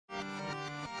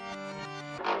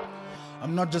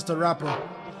I'm not just a rapper.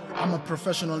 I'm a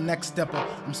professional next stepper.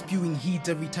 I'm spewing heat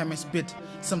every time I spit.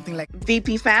 Something like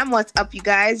VP fam, what's up, you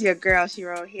guys? Your girl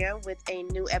Shiro here with a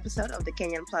new episode of the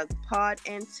Kenyan Plug Pod,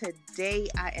 and today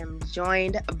I am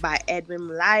joined by Edwin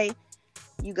Lai.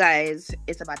 You guys,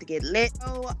 it's about to get lit.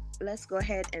 So let's go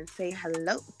ahead and say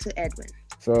hello to Edwin.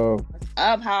 So, what's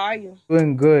up? How are you?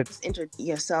 Doing good. Just introduce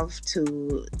yourself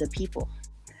to the people.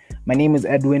 My name is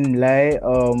Edwin Lai.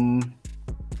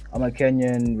 I'm a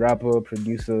Kenyan rapper,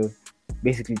 producer,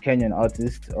 basically Kenyan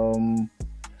artist.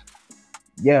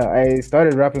 I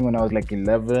started rapping when I was like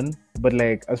 11, but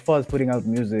like as far as putting out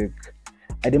music,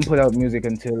 I didn't put out music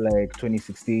until like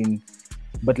 2016.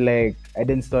 But like I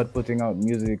didn't start putting out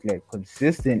music like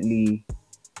consistently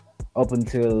up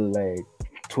until like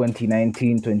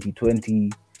 2019,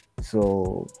 2020.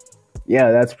 So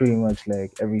yeah, that's pretty much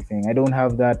like everything. I don't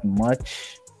have that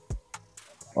much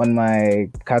on my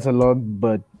catalog,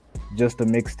 but just a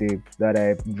mixtape that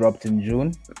I dropped in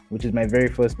June, which is my very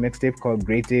first mixtape called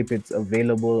Great Tape. It's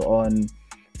available on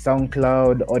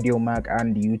SoundCloud, AudioMac,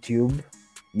 and YouTube.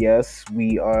 Yes,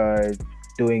 we are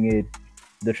doing it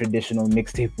the traditional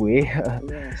mixtape way.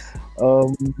 Yes.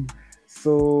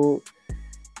 So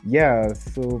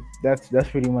that's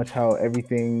pretty much how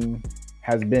everything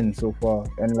has been so far.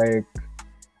 And like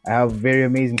I have very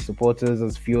amazing supporters,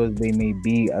 as few as they may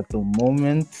be at the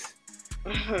moment.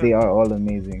 They are all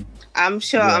amazing. I'm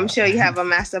sure you have a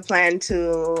master plan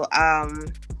to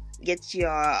get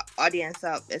your audience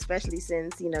up, especially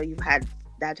since you've had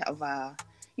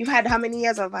you've had how many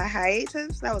years of a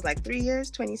hiatus? That was like 3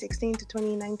 years, 2016 to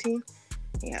 2019.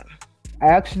 Yeah. I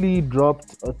actually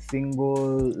dropped a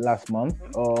single last month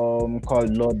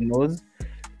called Lord Knows.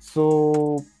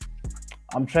 So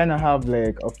I'm trying to have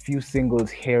like a few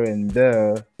singles here and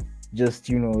there, just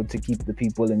to keep the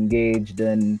people engaged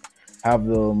and have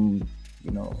them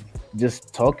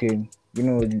just talking,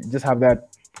 just have that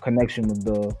connection with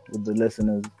the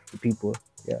listeners, the people.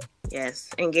 Yeah. Yes,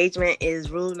 engagement is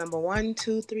rule number 1,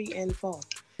 2, 3, and 4.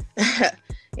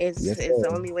 It's the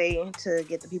only way to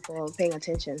get the people paying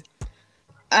attention.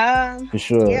 For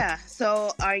sure. Yeah.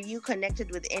 So, are you connected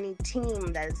with any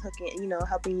team that is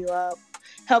helping you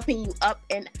up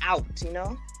and out,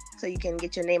 so you can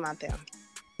get your name out there?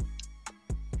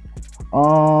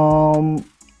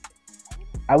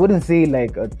 I wouldn't say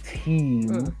like a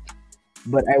team,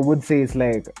 but I would say it's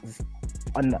like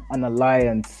an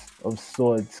alliance of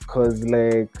sorts, because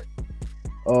like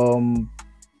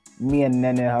me and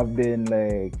Nene have been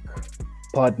like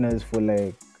partners for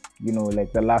like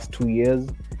like the last 2 years,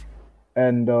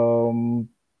 and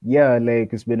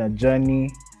like it's been a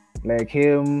journey. Like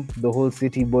him, the whole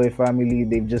City Boy family,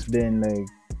 they've just been like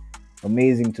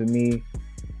amazing to me.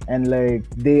 And like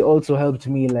they also helped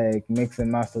me like mix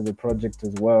and master the project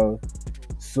as well.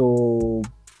 So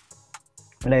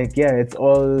like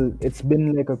it's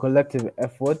been like a collective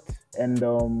effort. And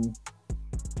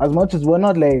as much as we're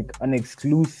not like an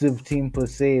exclusive team per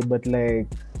se, but like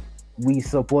we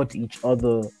support each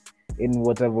other in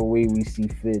whatever way we see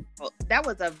fit. Well, that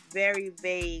was a very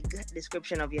vague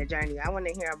description of your journey. I want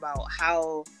to hear about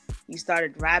how you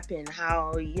started rapping,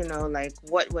 how like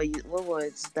what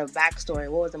was the backstory,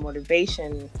 what was the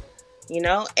motivation,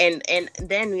 and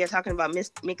then we are talking about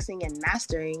mixing and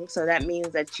mastering, so that means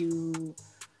that you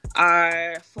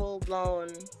are full blown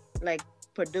like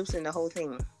producing the whole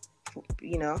thing,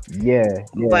 Yeah.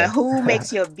 But who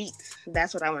makes your beats?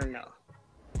 That's what I want to know.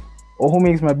 Or who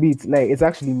makes my beats? Like it's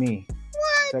actually me.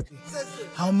 What?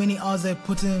 how many hours I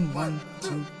put in? 1,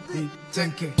 2, 3,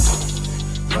 10K.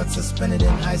 Got suspended in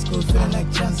high school, feeling like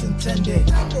Johnson 10 day.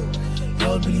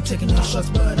 Y'all really taking your shots,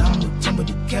 but I'm with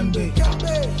somebody Kembe.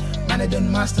 Man, I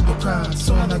done master the craft,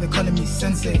 so now they're calling me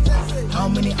sensei. How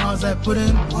many hours I put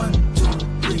in? 1, 2,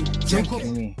 3,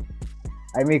 10K.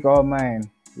 I make all mine.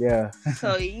 Yeah.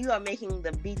 So you are making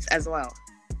the beats as well?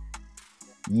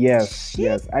 Yes.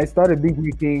 I started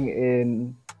beatmaking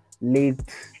in late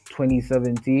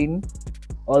 2017,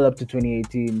 all up to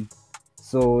 2018.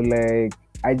 So like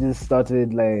I just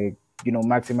started like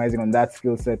maximizing on that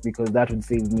skill set, because that would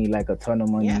save me like a ton of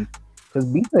money. Because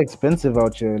beats are expensive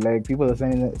out here. Like people are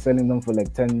selling them for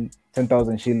like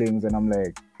 10,000 shillings, and I'm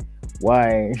like,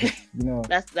 why?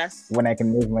 That's when I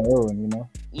can make my own.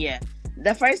 Yeah.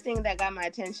 The first thing that got my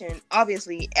attention,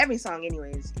 obviously, every song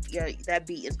anyways, that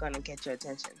beat is going to catch your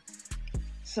attention.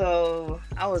 So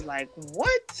I was like,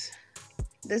 what?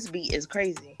 This beat is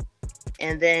crazy.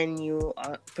 And then you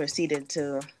proceeded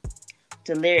to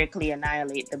lyrically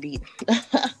annihilate the beat.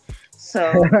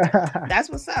 So that's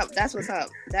what's up.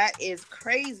 That is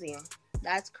crazy.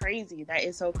 That's crazy. That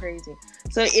is so crazy.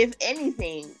 So if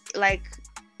anything, like,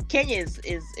 Kenya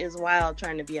is wild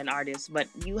trying to be an artist, but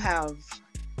you have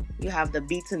the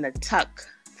beats in the tuck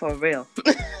for real.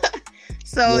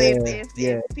 So if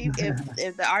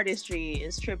the artistry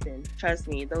is tripping, trust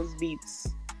me, those beats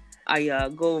are your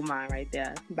gold mine right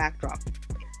there. Backdrop.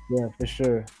 Yeah, for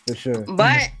sure.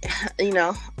 But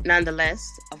nonetheless,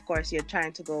 of course, you're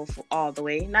trying to go for all the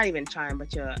way. Not even trying, but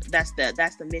that's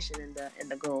the mission and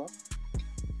the goal.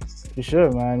 For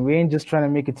sure, man. We ain't just trying to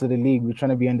make it to the league. We're trying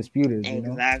to be undisputed.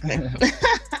 Exactly.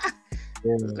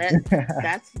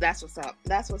 That's what's up.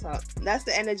 That's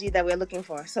the energy that we're looking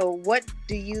for. So what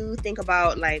do you think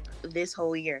about like this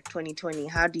whole year 2020?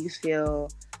 How do you feel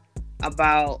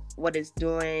about what it's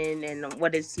doing and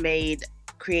what it's made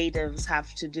creatives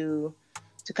have to do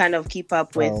to kind of keep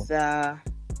up with the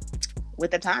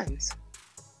times?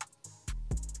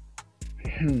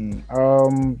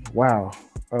 Wow.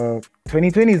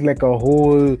 2020 is like a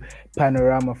whole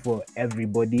panorama for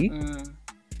everybody.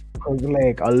 Because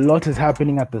like a lot is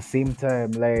happening at the same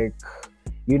time. Like,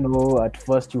 at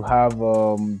first you have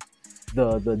the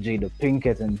Jada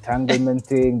Pinkett entanglement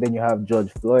thing, then you have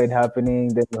George Floyd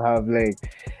happening, then you have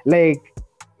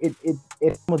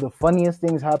it's some of the funniest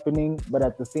things happening, but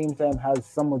at the same time has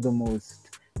some of the most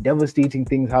devastating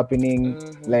things happening,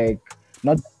 like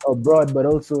not abroad, but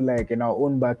also like in our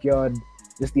own backyard.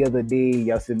 Just the other day,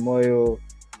 Yasin Moyo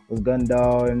was gunned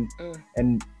down,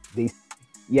 and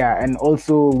and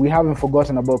also we haven't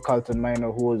forgotten about Carlton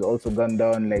Minor, who was also gunned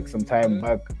down like some time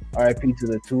back. RIP to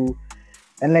the two,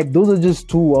 and like those are just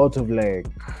two out of like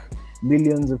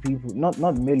millions of people, not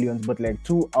millions, but like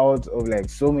two out of like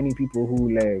so many people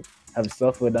who like have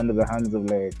suffered under the hands of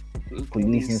like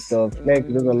police and stuff. Like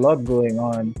there's a lot going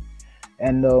on,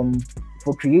 and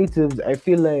for creatives, I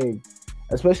feel like,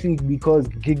 especially because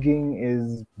gigging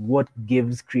is what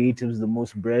gives creatives the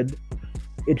most bread,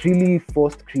 it really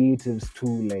forced creatives to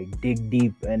like dig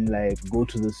deep and like go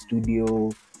to the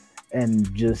studio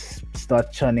and just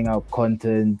start churning out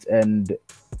content and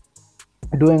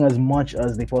doing as much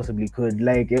as they possibly could.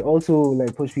 Like it also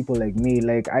like pushed people like me.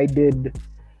 Like I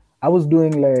was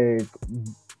doing like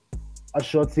a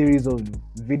short series of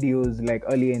videos like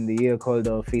earlier in the year called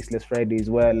Faceless Fridays,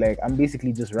 where like I'm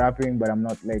basically just rapping, but I'm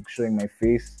not like showing my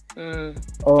face.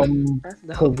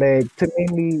 Because like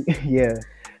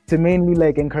to mainly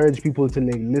like encourage people to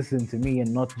like listen to me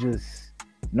and not just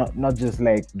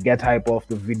like get hype off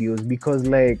the videos, because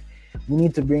like we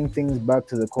need to bring things back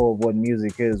to the core of what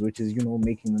music is, which is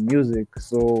making the music.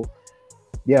 So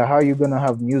yeah, how are you gonna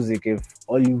have music if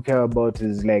all you care about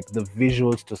is like the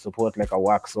visuals to support like a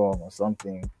wax song or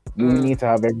something? You need to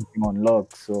have everything on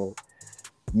lock. So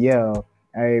yeah,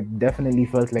 I definitely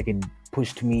felt like it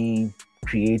pushed me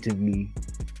creatively,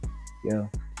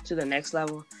 to the next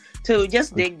level, to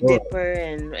just dig deeper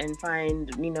and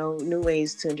find new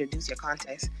ways to introduce your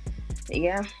context.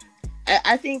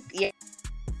 I think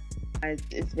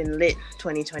it's been lit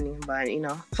 2020, but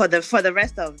for the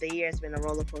rest of the year it's been a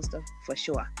roller coaster for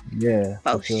sure.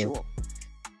 For sure.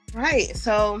 Right.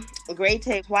 So Great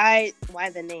Tape, why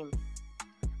the name?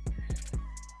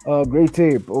 Great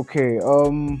Tape, okay.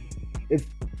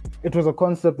 It was a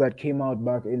concept that came out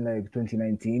back in like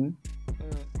 2019,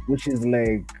 which is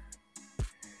like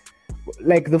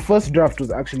the first draft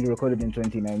was actually recorded in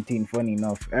 2019, funny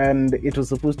enough, and it was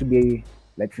supposed to be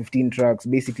like 15 tracks,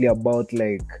 basically about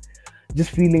like just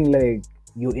feeling like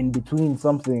you're in between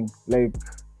something. Like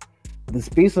the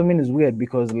space I'm in is weird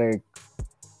because like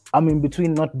I'm in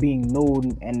between not being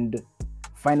known and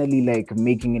finally like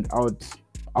making it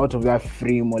out of that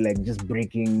frame, or like just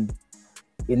breaking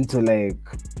into like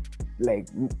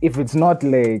if it's not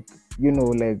like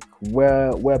like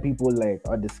where people like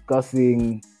are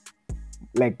discussing,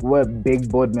 like where big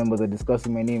board members are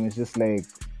discussing my name, it's just like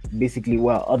basically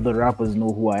where other rappers know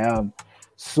who I am.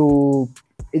 So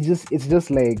it's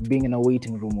just like being in a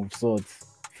waiting room of sorts,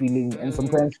 feeling and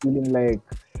sometimes feeling like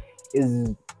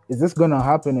is this gonna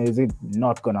happen or is it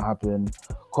not gonna happen?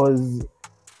 Because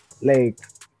like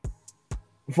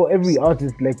for every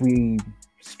artist, like we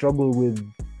struggle with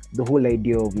the whole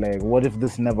idea of like, what if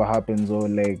this never happens, or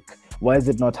like why is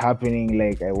it not happening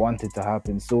like I want it to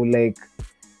happen? So like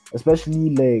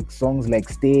especially like songs like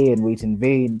Stay and Wait in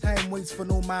Vain. Time waits for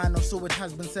no man, or so it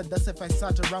has been said. That's if I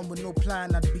sat around with no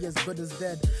plan, I'd be as good as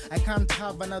dead. I can't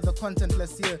have another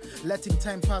contentless year. Letting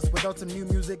time pass without some new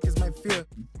music is my fear.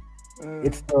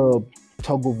 It's the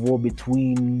tug of war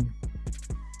between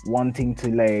wanting to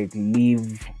like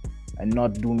leave and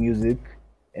not do music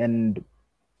and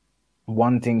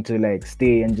wanting to like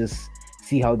stay and just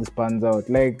see how this pans out.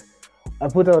 Like I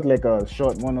put out like a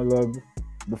short monologue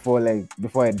before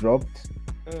I dropped,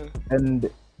 and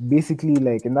basically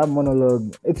like in that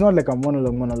monologue, it's not like a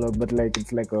monologue, but like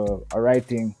it's like a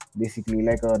writing, basically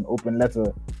like an open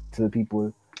letter to the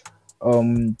people,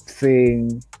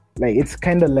 saying like it's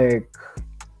kind of like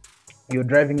you're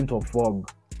driving into a fog,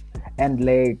 and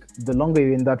like the longer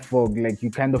you're in that fog, like you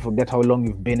kind of forget how long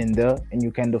you've been in there, and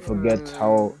you kind of forget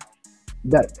how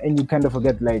that, and you kind of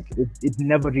forget like it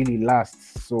never really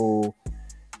lasts. So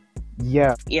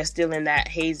yeah, You're still in that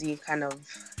hazy kind of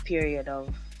period of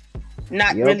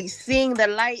not yep, really seeing the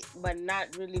light, but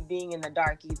not really being in the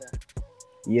dark either.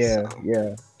 yeah, So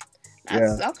yeah, yeah,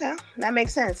 that's okay. That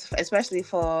makes sense, especially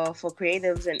for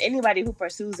creatives and anybody who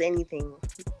pursues anything.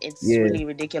 It's yeah, really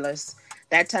ridiculous.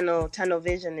 That tunnel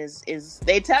vision is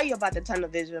they tell you about the tunnel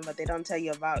vision, but they don't tell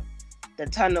you about the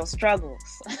tunnel struggles.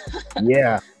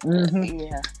 yeah, mm-hmm,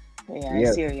 Yeah, yeah, yeah.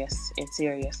 it's serious. It's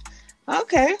serious.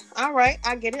 Okay, all right,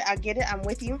 I get it. I'm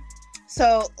with you.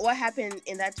 So, what happened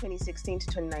in that 2016 to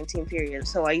 2019 period?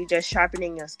 So, are you just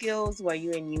sharpening your skills? Were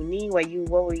you in uni?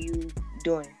 What were you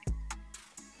doing?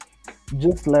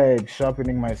 Just like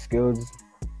sharpening my skills,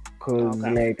 cause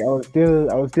Okay. like I was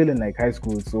still in like high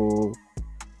school, so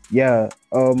yeah,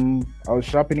 I was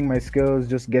sharpening my skills,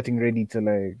 just getting ready to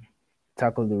like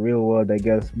tackle the real world, I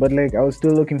guess. But like I was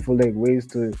still looking for like ways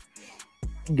to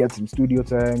get some studio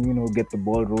time, get the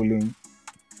ball rolling.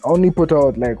 I only put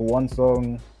out like one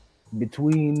song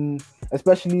between,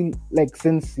 especially like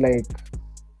since like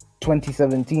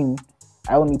 2017,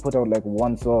 I only put out like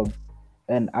one song,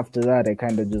 and after that I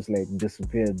kind of just like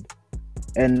disappeared.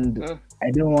 And Mm.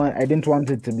 I didn't want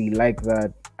it to be like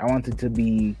that. I wanted to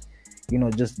be,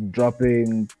 just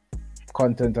dropping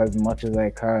content as much as I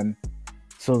can,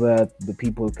 so that the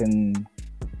people can,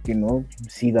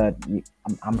 see that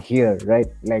I'm here, right?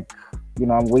 Like,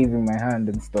 I'm waving my hand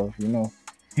and stuff,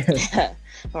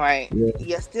 Right. Yeah,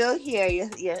 You're still here.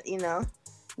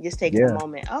 Just taking a yeah,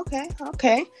 moment. Okay.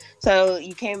 Okay. So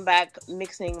you came back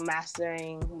mixing,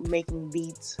 mastering, making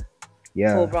beats,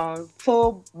 yeah,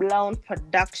 full blown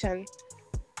production.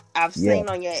 I've yeah, seen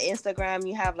on your Instagram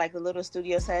you have like a little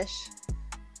studio sesh.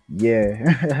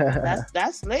 yeah,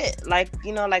 That's lit. Like,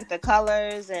 like the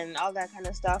colors and all that kind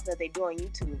of stuff that they do on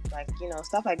YouTube. Like,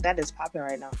 stuff like that is popping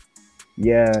right now.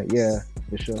 yeah,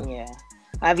 for sure. Yeah.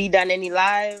 Have you done any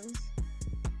lives?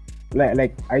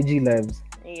 Like IG lives.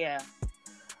 Yeah.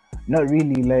 Not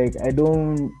really. Like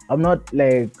I'm not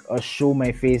like a show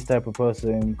my face type of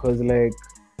person, because like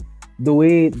the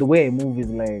way I move is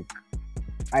like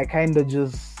I kind of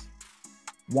just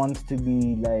want to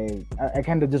be like I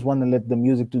kind of just want to let the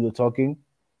music do the talking,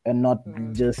 and not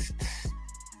just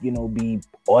be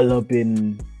all up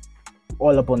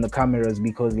on the cameras,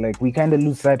 because like we kind of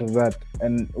lose sight of that,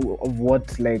 and of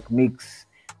what like makes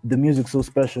the music so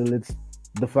special. It's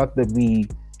the fact that we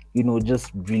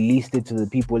just released it to the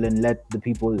people and let the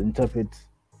people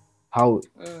how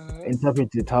interpret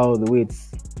it how the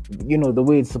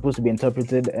way it's supposed to be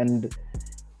interpreted. And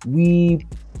we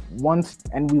we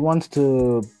want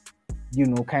to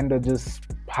kind of just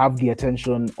have the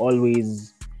attention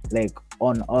always like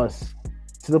on us,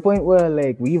 to the point where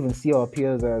like we even see our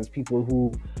peers as people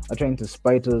who are trying to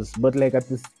spite us. But like at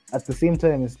the same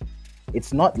time,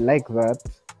 it's not like that,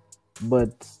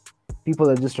 but people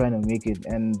are just trying to make it.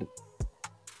 And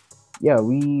yeah,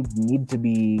 we need to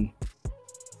be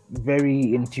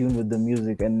very in tune with the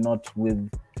music and not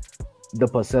with the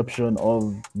perception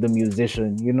of the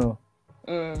musician.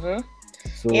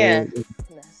 Mm-hmm. Yeah. So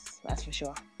That's for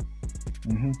sure.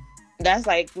 mhm. That's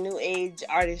like new age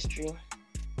artistry.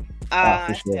 For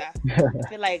I sure.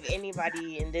 feel like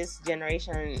anybody in this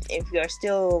generation, if you're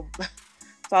still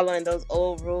following those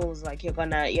old rules, like you're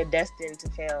destined to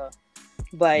fail.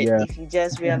 But Yeah, if you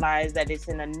just realize that it's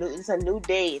a new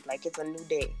day, like it's a new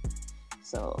day.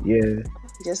 So yeah.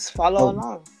 just follow Oh,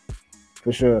 along.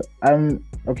 for sure.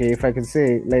 Okay, if I could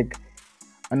say like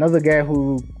another guy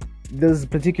who there's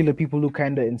particular people who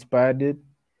kind of inspired it.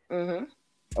 Mm-hmm.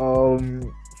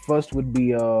 First would be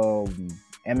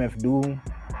MF Doom.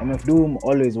 MF Doom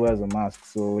always wears a mask,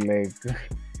 so like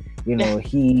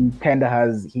he kind of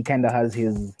has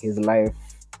his life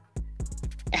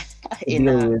to In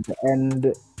deal with.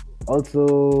 And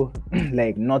also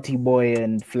like Naughty Boy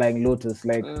and Flying Lotus.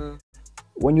 Like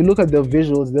when you look at the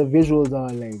visuals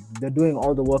are like they're doing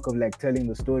all the work of like telling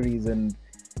the stories, and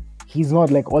he's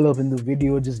not like all up in the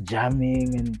video just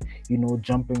jamming and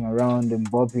jumping around and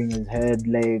bopping his head.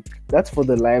 Like that's for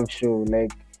the live show.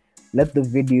 Like let the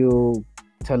video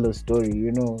tell a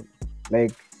story,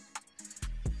 like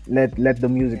let the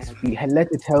music speak, and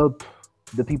let it help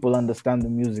the people understand the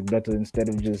music better, instead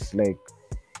of just like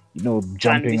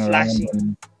trying to be jumping around flashy.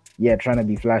 and trying to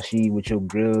be flashy with your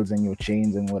grills and your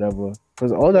chains and whatever,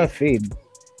 because all that fades.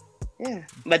 Yeah,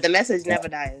 but the message Yeah. never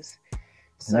dies.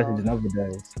 The message So never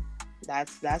dies.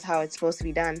 that's how it's supposed to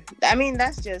be done. I mean,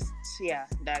 that's just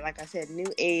that, like I said, new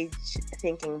age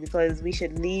thinking, because we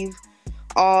should leave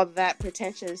all that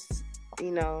pretentious,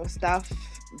 stuff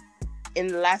in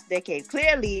the last decade.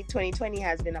 Clearly, 2020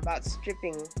 has been about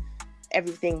stripping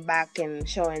everything back and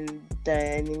showing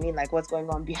like what's going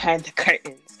on behind the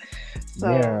curtains.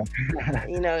 So Yeah.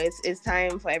 it's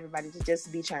time for everybody to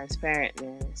just be transparent,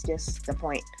 man. It's just the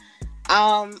point.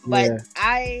 But Yeah.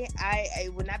 I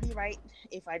would not be right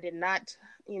if I did not,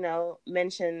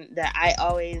 mention that I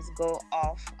always go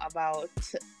off about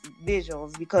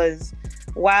visuals, because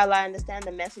while I understand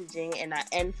the messaging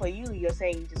and for you're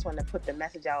saying you just want to put the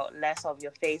message out, less of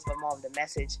your face but more of the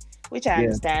message, which I Yeah.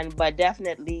 understand, but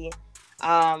definitely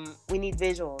we need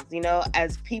visuals.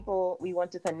 As people, we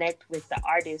want to connect with the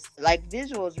artists. Like,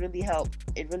 visuals really help.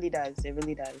 It really does. Just to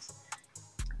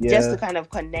Yeah, kind of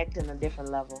connect on a different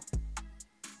level.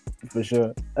 for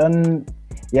sure. And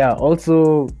yeah,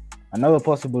 also another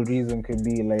possible reason could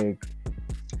be like,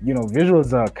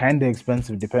 visuals are kind of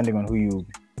expensive depending on who you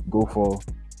go for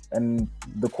and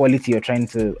the quality you're trying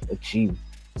to achieve.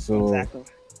 So Exactly.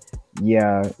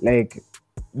 yeah, like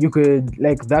you could,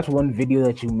 like, that one video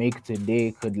that you make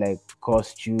today could like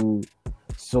cost you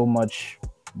so much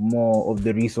more of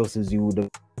the resources you would have,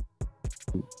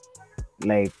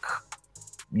 like,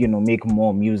 make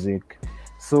more music.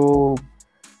 So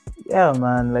yeah,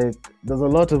 man, like there's a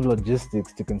lot of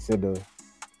logistics to consider.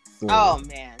 So Oh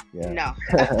man, yeah. no,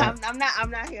 I'm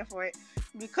not here for it,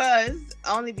 because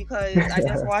I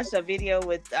just watched a video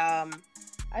with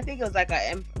I think it was like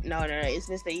no, it's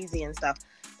Mr. Easy and stuff,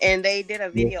 and they did a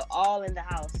video all in the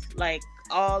house,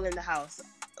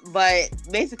 but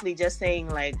basically just saying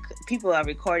like people are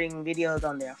recording videos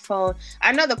on their phone.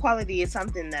 I know the quality is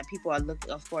something that people are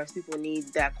looking. Of course, people need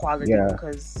that quality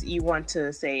because you want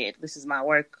to say this is my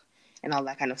work and all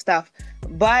that kind of stuff.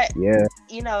 But Yeah,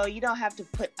 you don't have to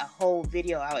put a whole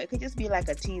video out. It could just be like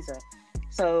a teaser.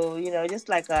 So, just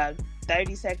like a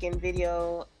 30-second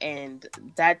video, and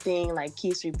that thing like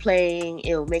keeps replaying.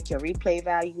 It'll make your replay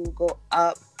value go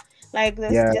up. Like,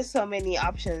 there's just so many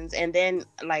options. And then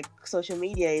like social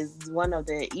media is one of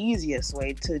the easiest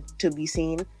way to be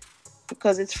seen,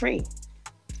 because it's free.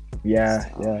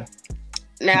 yeah, So, yeah.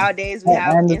 nowadays we I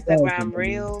have understand what Instagram you mean.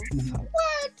 Reels. What?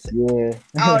 Yeah.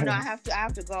 Oh no, I have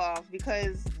to go off,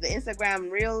 because the Instagram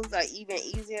Reels are even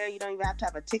easier. You don't even have to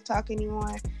have a TikTok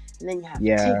anymore, and then you have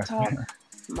TikTok.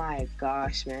 My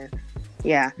gosh, man.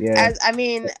 Yeah. Yeah.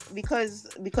 Because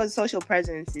social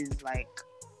presence is like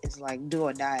do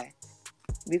or die.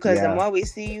 Because the more we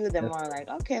see you, the more like,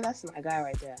 okay, that's my guy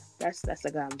right there. That's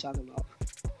the guy I'm talking about.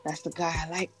 That's the guy I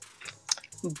like.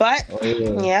 But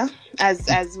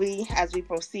as we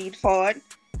proceed forward.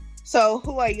 So,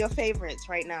 who are your favorites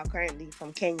right now, currently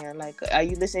from Kenya? Like, are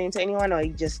you listening to anyone, or are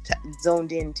you just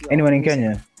zoned into anyone in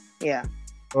Kenya? Yeah.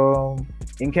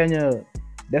 In Kenya,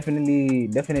 definitely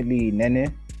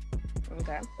Nene.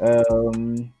 Okay.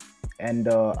 And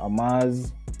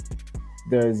Amaz.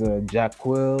 There's Jack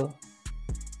Quill.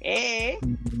 Hey.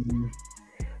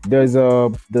 There's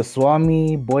the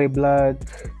Swami, Boy Black.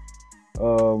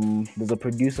 There's a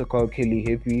producer called Kelly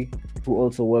Hippie who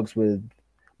also works with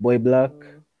Boy Black.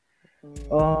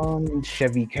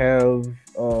 Chevy Kev.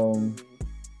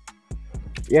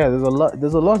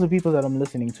 There's a lot of people that I'm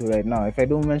listening to right now. If I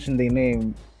don't mention their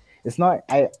name, it's not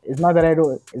that I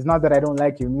don't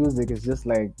like your music. It's just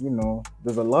like,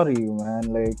 there's a lot of you,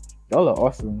 man. Like, y'all are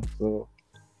awesome. So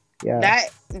yeah.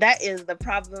 That is the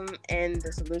problem and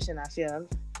the solution, I feel.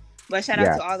 But shout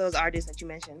out to all those artists that you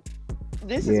mentioned.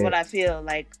 This is what I feel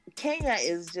like. Kenya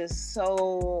is just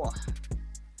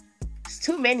it's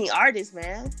too many artists,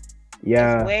 man.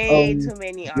 Yeah. There's way too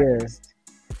many artists.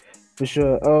 For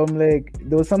sure. Like,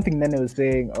 there was something Nene was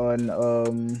saying on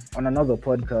another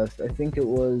podcast. I think it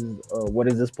was What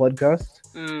Is This Podcast?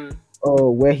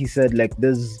 Where he said like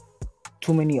there's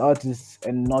too many artists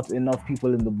and not enough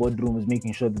people in the boardrooms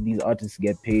making sure that these artists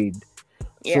get paid.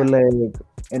 Yeah. So like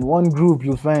in one group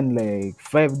you'll find like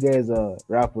 5 guys are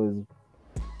rappers,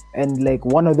 and like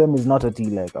one of them is not a T,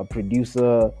 like a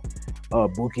producer, a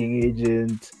booking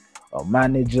agent, a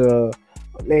manager.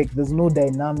 Like, there's no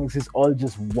dynamics. It's all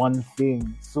just one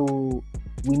thing. So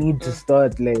we need to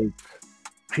start like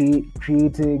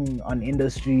creating an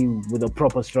industry with a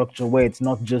proper structure where it's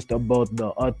not just about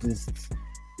the artists.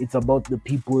 It's about the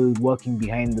people working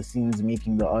behind the scenes,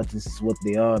 making the artists what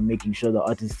they are, making sure the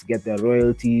artists get their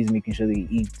royalties, making sure they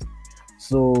eat.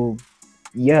 So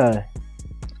yeah.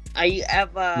 Are you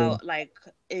ever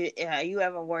are you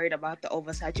ever worried about the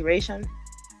oversaturation?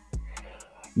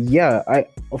 Yeah,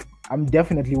 I'm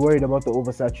definitely worried about the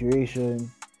oversaturation,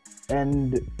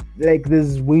 and like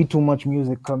there's way too much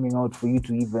music coming out for you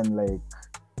to even like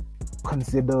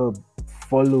consider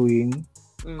following,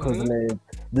 because like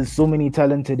there's so many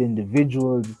talented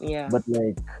individuals, Yeah. but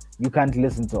like you can't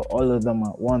listen to all of them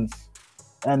at once.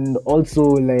 And also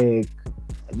like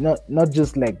not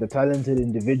just like the talented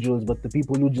individuals, but the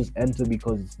people who just enter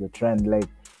because it's the trend. Like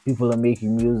people are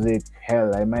making music,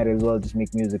 hell, I might as well just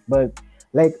make music. But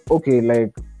like, okay,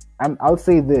 like I'll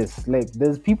say this, like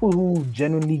there's people who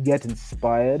genuinely get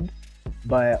inspired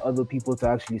by other people to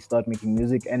actually start making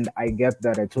music, and I get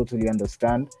that, I totally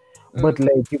understand. But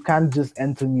like you can't just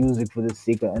enter music for the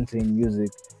sake of entering music,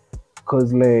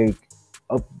 because like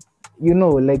uh, you know,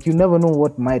 like you never know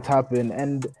what might happen.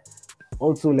 And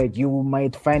also like you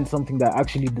might find something that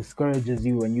actually discourages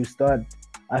you, and you start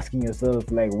asking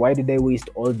yourself like, why did I waste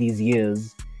all these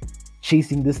years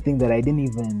chasing this thing that I didn't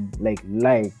even like,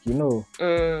 you know, I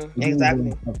didn't Exactly.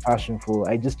 even have passion for.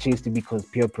 I just chased it because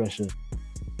peer pressure.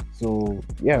 So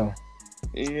yeah.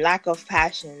 Lack of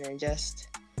passion and just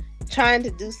trying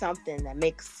to do something that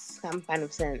makes some kind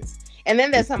of sense. And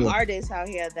then there's some artists out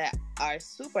here that are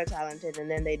super talented, and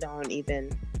then they don't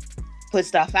even put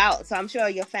stuff out. So I'm sure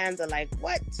your fans are like,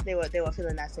 "What?" They were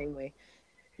feeling that same way,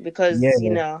 because Yeah.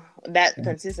 you know that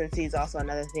consistency is also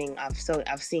another thing I've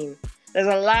seen. There's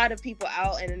a lot of people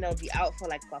out, and then they'll be out for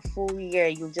like a full year.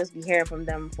 You'll just be hearing from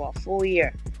them for a full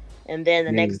year, and then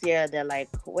the next year they're like,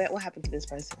 "What happened to this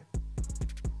person?"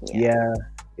 Yeah,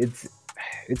 it's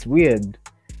weird.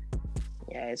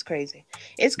 Yeah, it's crazy.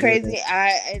 It's crazy.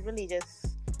 I really just,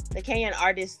 the Kenyan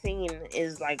artist scene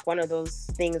is like one of those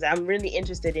things. I'm really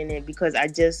interested in it because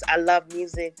I love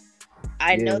music.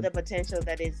 I know the potential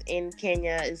that is in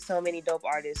Kenya. Is so many dope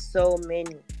artists, so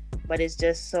many, but it's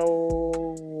just a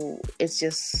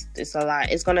lot.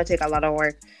 It's gonna take a lot of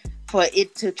work for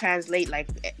it to translate like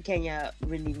Kenya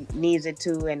really needs it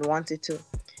to and wants it to.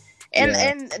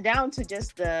 And down to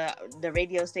just the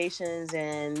radio stations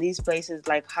and these places,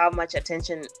 like how much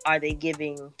attention are they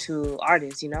giving to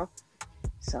artists, you know?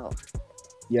 So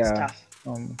it's tough.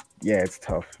 It's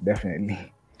tough,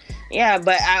 definitely. Yeah,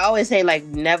 but I always say like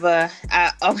never.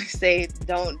 I always say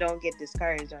don't get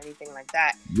discouraged or anything like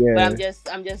that. Yeah. But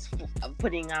I'm just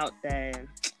putting out the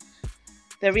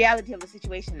reality of the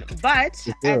situation. But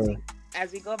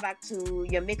as we go back to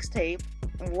your mixtape,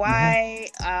 why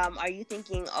are you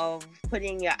thinking of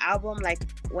putting your album, like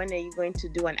when are you going to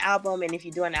do an album, and if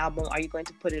you do an album, are you going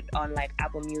to put it on like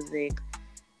Apple Music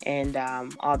and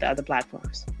all the other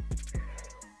platforms?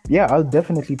 Yeah, I'll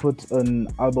definitely put an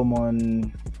album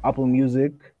on Apple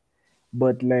Music,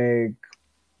 but like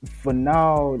for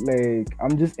now, like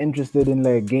I'm just interested in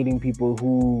like gaining people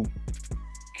who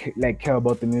like care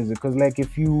about the music, because like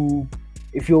if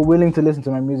you're willing to listen to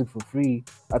my music for free,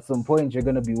 at some point you're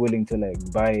gonna be willing to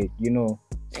like buy it, you know.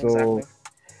 So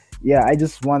yeah, I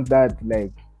just want that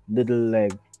like little,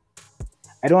 like,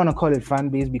 I don't want to call it fan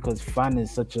base, because fan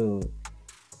is such a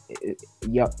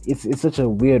it's such a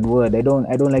weird word. I don't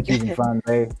like using fan,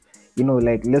 right? You know,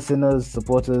 like listeners,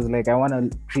 supporters. Like I want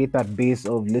to create that base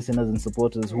of listeners and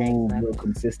supporters who will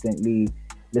consistently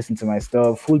listen to my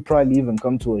stuff, who'll probably even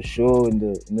come to a show in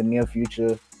the near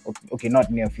future. Okay,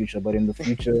 not near future, but in the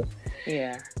future.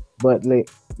 But like,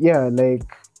 yeah, like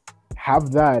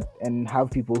have that, and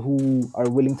have people who are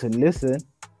willing to listen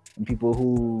and people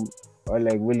who are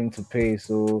like willing to pay.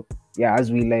 So yeah,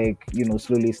 as we like, you know,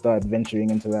 slowly start venturing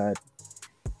into that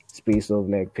space of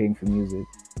like paying for music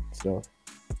stuff.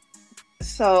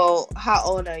 So how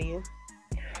old are you?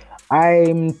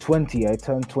 I'm 20. I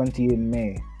turned 20 in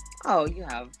May. Oh, you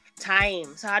have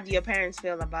time. So how do your parents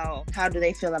feel about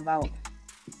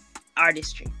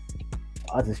artistry?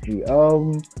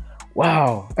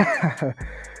 Wow.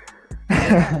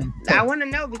 I want to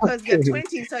know, because you're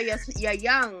 20, so you're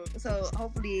young. So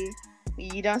hopefully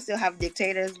you don't still have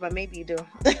dictators, but maybe you do.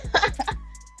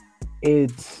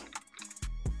 It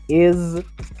is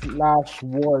 /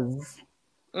 was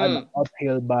an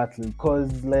uphill battle,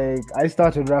 because like I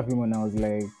started rapping when I was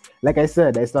like I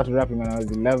said, I started rapping when I was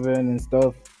 11 and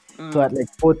stuff. So at like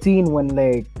 14, when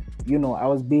like, you know,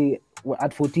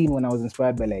 at 14 when I was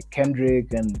inspired by like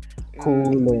Kendrick and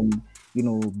Cole and, you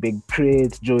know, Big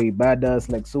Crit, Joey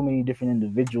Badass, like so many different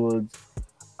individuals,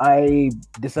 I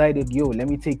decided, let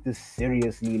me take this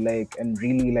seriously, like, and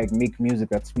really like make music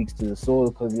that speaks to the soul.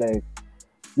 Because like,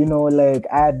 you know, like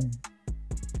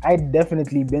I'd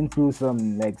definitely been through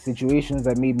some like situations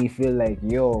that made me feel like,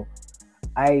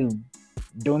 I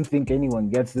don't think anyone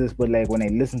gets this, but like when I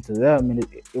listened to them, and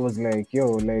it was like,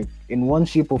 like in one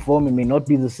shape or form it may not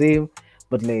be the same,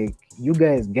 but like you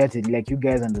guys get it, like you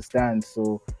guys understand.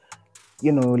 So,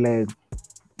 you know, like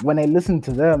when I listened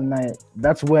to them,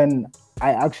 that's when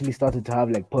I actually started to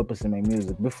have like purpose in my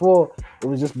music. Before, it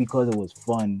was just because it was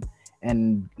fun,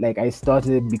 and like I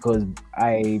started because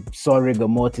I saw Rigor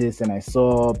Mortis and I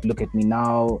saw Look at Me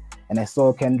Now, and I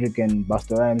saw Kendrick and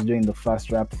Busta Rhymes doing the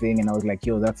fast rap thing, and I was like,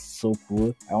 yo, that's so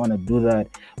cool. I want to do that.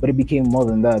 But it became more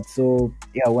than that. So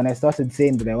yeah, when I started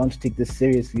saying that I want to take this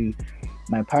seriously,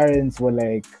 my parents were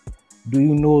like, do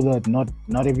you know that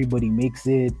not everybody makes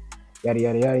it? Yada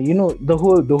yada yada. You know, the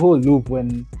whole loop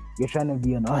when you're trying to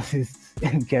be an artist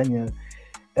in Kenya.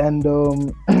 And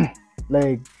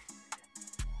like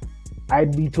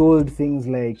I'd be told things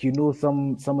like, you know,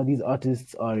 some of these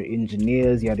artists are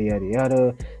engineers, yada yada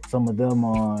yada. Some of them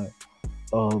are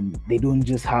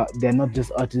they're not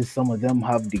just artists, some of them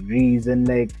have degrees. And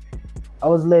like I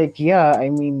was like, yeah, I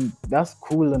mean, that's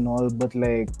cool and all, but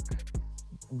like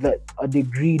that a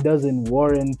degree doesn't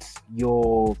warrant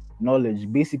your knowledge.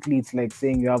 Basically, it's like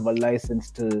saying you have a license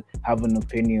to have an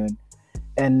opinion.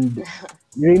 And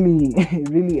really,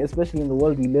 really, especially in the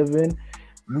world we live in,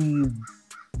 we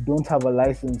don't have a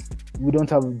license. We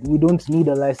don't need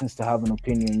a license to have an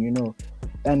opinion, you know.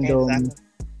 And Exactly.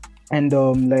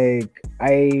 like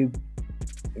I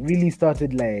really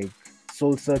started like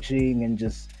soul searching and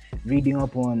just reading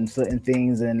up on certain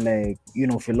things and like, you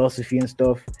know, philosophy and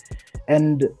stuff.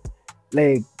 And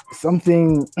like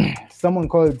someone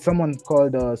called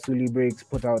Sully Breaks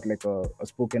put out like a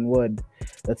spoken word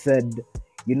that said,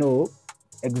 you know,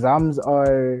 exams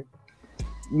are,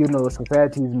 you know,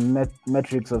 society's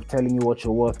metrics of telling you what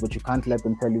you're worth, but you can't let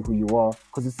them tell you who you are,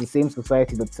 because it's the same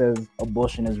society that says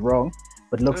abortion is wrong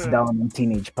but looks down on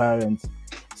teenage parents.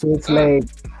 So it's like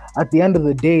at the end of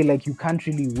the day, like you can't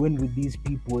really win with these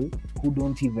people who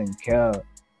don't even care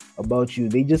about you.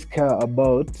 They just care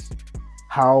about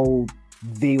how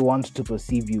they want to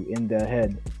perceive you in their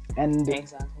head. And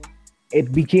Exactly.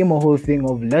 it became a whole thing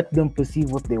of let them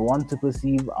perceive what they want to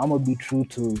perceive. I'm gonna be true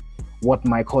to what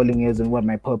my calling is and what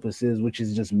my purpose is, which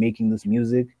is just making this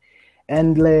music.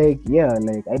 And like, yeah,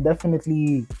 like it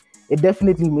definitely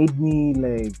made me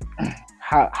like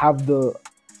have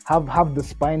the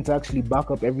spine to actually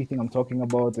back up everything I'm talking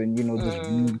about, and you know, just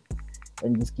read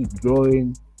and just keep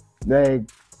growing. Like,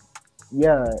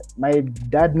 yeah, my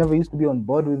dad never used to be on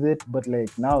board with it, but like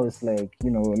now it's like, you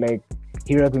know, like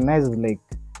he recognizes, like,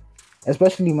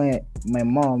 especially my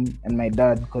mom and my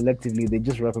dad collectively, they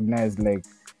just recognize like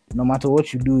no matter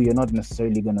what you do, you're not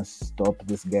necessarily gonna stop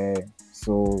this guy.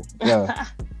 So yeah,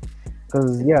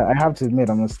 because yeah, I have to admit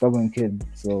I'm a stubborn kid.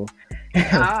 So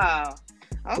Oh,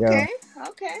 okay,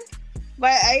 okay.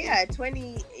 But yeah,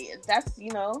 20, that's,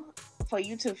 you know, for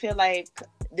you to feel like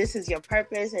this is your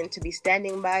purpose and to be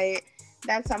standing by it,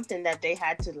 that's something that they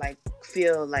had to like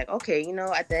feel like, okay, you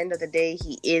know, at the end of the day,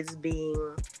 he is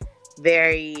being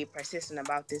very persistent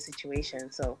about this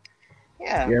situation. So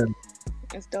yeah,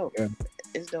 it's dope. Yeah.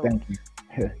 It's dope. Thank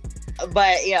you.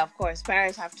 But yeah, of course,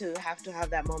 parents have to have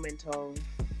that moment of,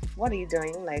 what are you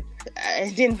doing? Like,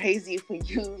 I didn't raise you for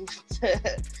you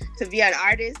to be an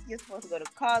artist. You're supposed to go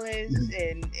to college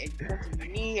and you go to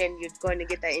uni and you're going to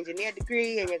get that engineer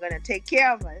degree and you're going to take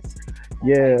care of us.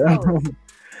 Yeah.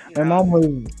 My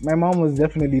mom was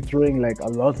definitely throwing like a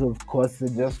lot of course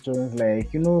suggestions,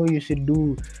 like, you know, you should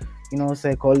do, you know,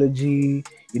 psychology,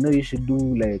 you know, you should do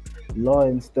like law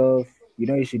and stuff, you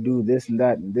know, you should do this and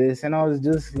that and this. And I was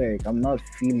just like, I'm not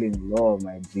feeling law,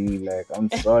 my G. Like, I'm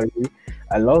sorry.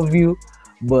 I love you,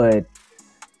 but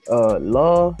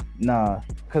law, nah.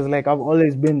 Cause like I've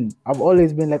always been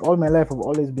like all my life I've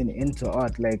always been into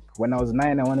art. Like when I was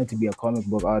 9, I wanted to be a comic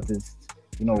book artist.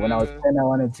 You know, when I was 10, I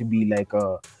wanted to be like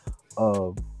a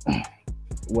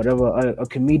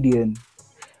comedian.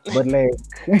 But like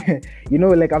you know,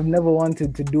 like I've never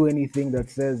wanted to do anything that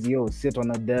says, yo, sit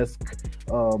on a desk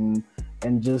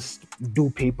and just do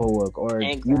paperwork, or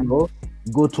you know,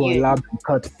 go to a lab and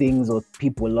cut things or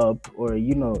people up, or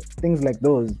you know, things like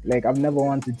those. Like I've never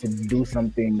wanted to do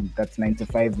something that's 9 to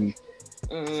 5.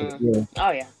 So, yeah.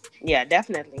 Oh yeah,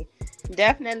 definitely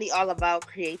all about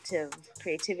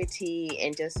creativity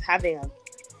and just having a,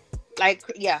 like,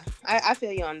 yeah, I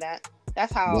feel you on that.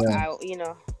 That's how I, you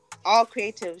know, all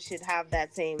creatives should have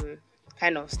that same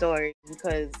kind of story,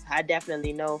 because I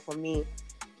definitely know for me,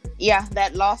 yeah,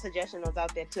 that law suggestion was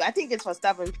out there too. I think it's for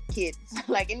stubborn kids.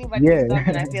 Like anybody who's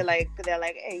stubborn, I feel like they're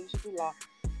like, hey, you should do law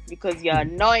because you're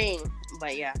annoying.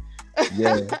 But yeah.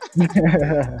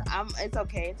 It's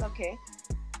okay.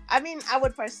 I mean, I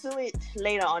would pursue it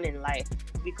later on in life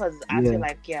because I feel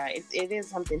like, yeah, it is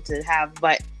something to have,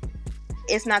 but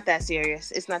it's not that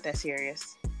serious.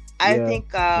 I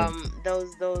think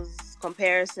those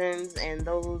comparisons and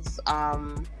those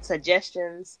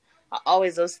suggestions are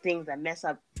always those things that mess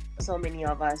up so many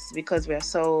of us, because we're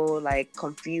so like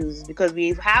confused, because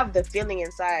we have the feeling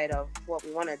inside of what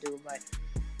we want to do, but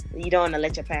you don't want to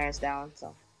let your parents down.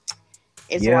 So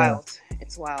it's wild.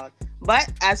 It's wild.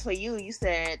 But as for you, you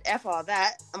said F all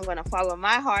that. I'm gonna follow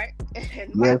my heart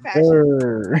and my passion.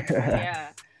 Sir. Yeah.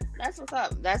 That's what's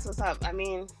up. That's what's up. I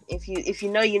mean, if you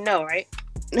know, you know, right?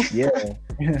 Yeah.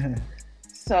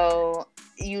 So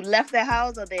you left the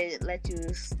house, or they let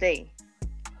you stay?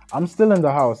 I'm still in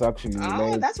the house actually.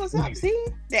 Oh, that's what's up. See,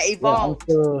 they Yeah, evolved.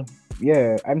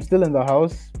 I'm still in the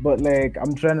house, but like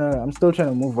I'm still trying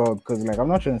to move out because like I'm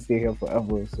not trying to stay here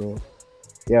forever. So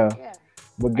yeah, Yeah.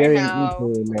 but Right getting now,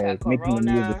 into we got like making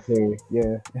the music Corona. play.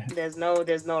 Yeah, There's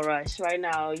no rush right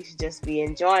now. You should just be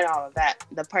enjoying all of that,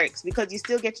 the perks, because you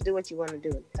still get to do what you want to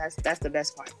do. That's the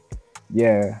best part.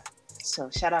 yeah, So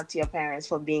shout out to your parents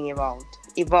for being evolved.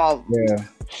 yeah.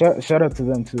 Shout out to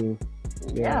them too.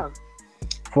 Yeah,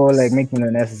 For like making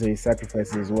the necessary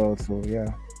sacrifices as well. So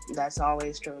yeah, that's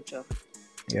always true.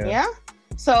 yeah. Yeah.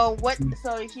 So what?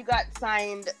 So if you got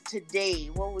signed today,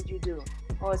 what would you do?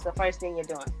 What was the first thing you're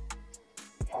doing?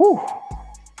 Whew.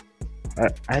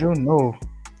 I don't know.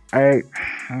 I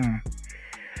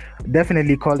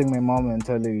definitely calling my mom and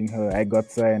telling her I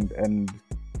got signed and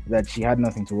that she had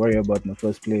nothing to worry about in the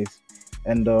first place,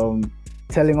 and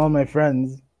telling all my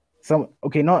friends.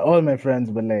 Not all my friends,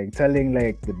 but like telling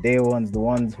like the day ones, the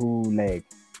ones who like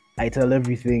I tell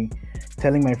everything,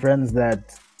 telling my friends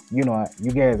that you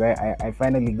guys, I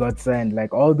finally got signed.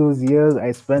 Like all those years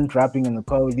I spent rapping in the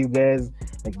car with you guys,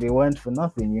 like they weren't for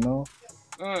nothing,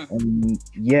 And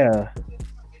yeah,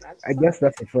 I guess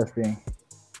that's the first thing.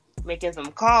 Making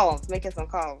some calls.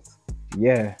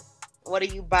 Yeah. What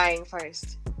are you buying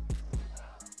first?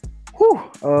 Whew.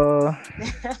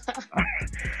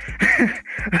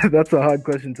 That's a hard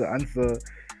question to answer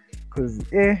because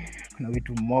we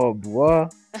do mob. Wow.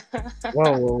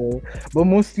 But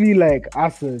mostly like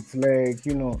assets, like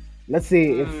let's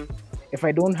say if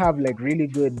I don't have like really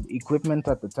good equipment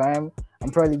at the time, I'm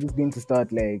probably just going to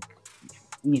start like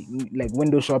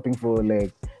window shopping for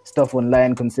like stuff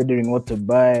online, considering what to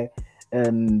buy,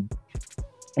 and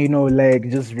like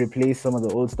just replace some of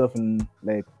the old stuff in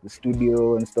like the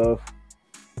studio and stuff,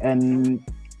 and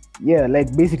yeah,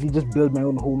 like basically just build my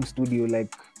own home studio,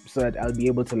 like so that I'll be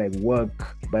able to like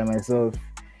work by myself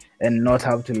and not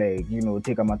have to like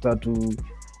take a matatu,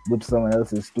 go to someone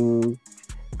else's studio,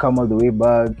 come all the way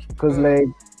back, because like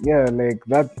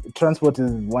that transport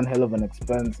is one hell of an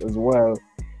expense as well.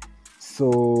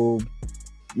 So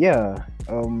yeah,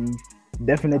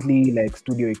 definitely like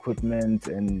studio equipment,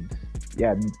 and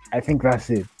yeah, I think that's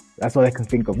it. That's all I can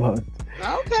think about.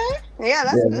 Okay. Yeah,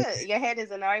 that's good. Your head is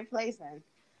in the right place, man.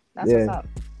 That's what's up.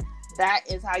 That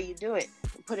is how you do it.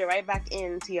 Put it right back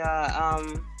into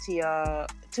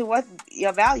to what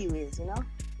your value is,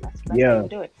 That's how you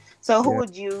do it. So who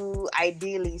would you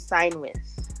ideally sign with?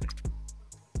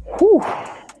 Whew.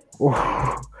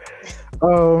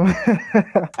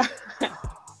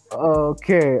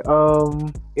 Okay.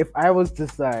 If I was to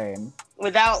sign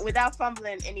without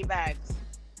fumbling any bags,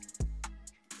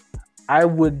 I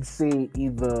would say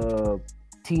either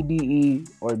TDE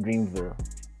or Dreamville.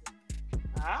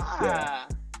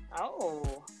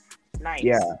 Oh, nice.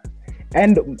 Yeah,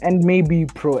 and maybe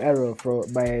Pro Era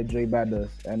by Dre Badass,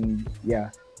 and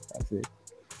yeah, that's it.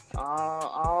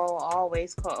 All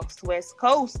West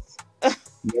Coast.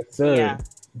 Yes, sir. Yeah,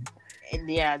 and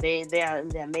yeah,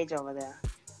 they're major over there.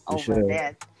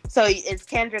 There. So it's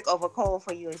Kendrick over Cole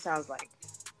for you, it sounds like.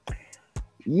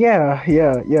 Yeah.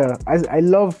 I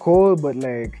love Cole, but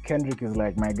like Kendrick is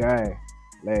like my guy.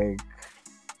 Like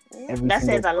that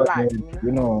says a lot.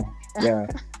 Yeah.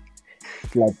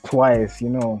 Like twice,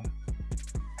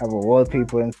 have a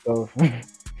wallpaper and stuff.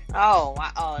 Oh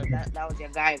wow! Oh, that was your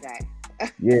guy.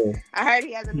 Yeah. I heard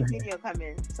he has a new video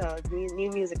coming, so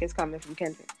new music is coming from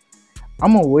Kendrick.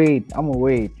 I'm gonna wait.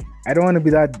 I don't want to be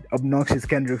that obnoxious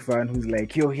Kendrick fan who's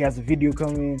like, yo, he has a video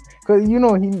coming, because you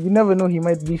never know, he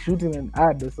might be shooting an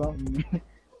ad or something.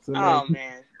 So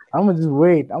man, I'm gonna just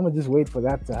wait for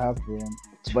that to happen.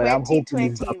 But I'm hoping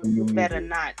 2020 better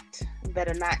not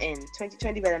end.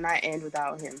 2020 better not end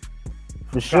without him.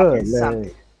 For sure.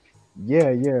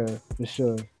 Yeah, for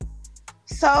sure.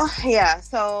 So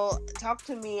talk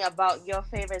to me about your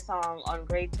favorite song on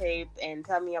Great Tape and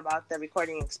tell me about the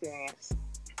recording experience.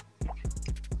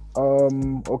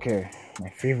 Okay, my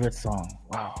favorite song.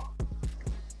 Wow.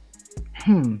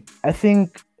 I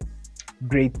think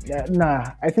Great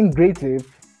Tape.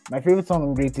 My favorite song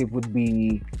on Great Tape would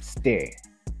be Stay.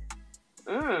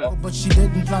 But she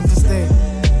didn't plan to stay.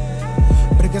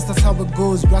 But I guess that's how it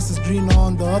goes. Grass is greener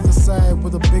on the other side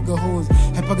with a bigger hose.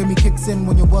 Hypogamy kicks in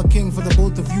when you're working for the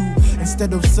both of you,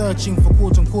 instead of searching for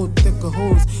quote unquote thicker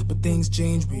hoes. But things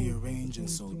change, rearrange, and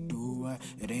so do I.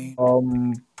 It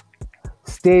ain't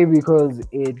Stay, because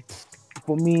it,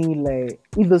 for me, like,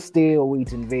 either stay or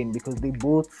wait in vain, because they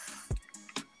both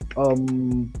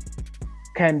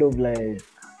kind of like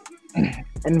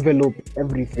envelope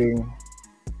everything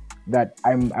that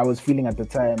I was feeling at the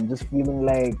time. Just feeling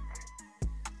like,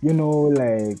 you know,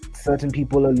 like certain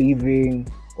people are leaving,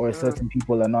 or certain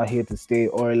people are not here to stay,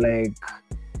 or like,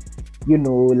 you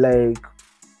know, like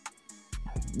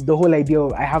the whole idea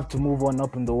of I have to move on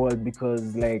up in the world,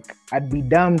 because like I'd be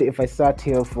damned if I sat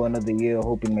here for another year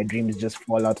hoping my dreams just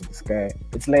fall out of the sky.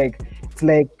 It's like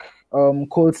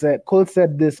Cole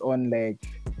said this on like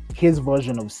his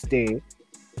version of Stay,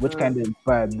 which kind of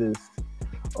inspired this.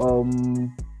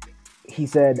 He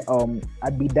said,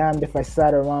 I'd be damned if I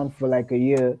sat around for like a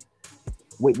year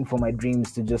waiting for my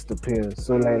dreams to just appear.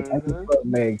 So like I just felt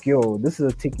like, yo, this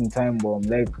is a ticking time bomb.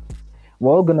 Like,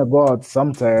 we're all gonna go out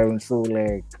sometime. So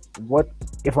like, what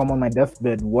if I'm on my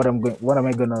deathbed? What am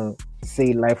I gonna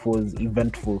say life was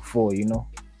eventful for? You know?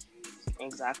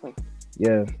 Exactly.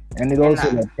 Yeah, and it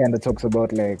also like kind of talks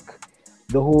about like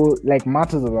the whole like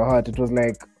matters of the heart. It was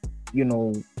like, you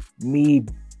know, me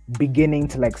beginning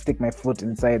to like stick my foot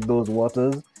inside those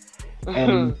waters,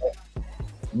 and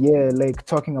yeah, like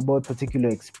talking about particular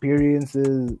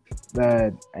experiences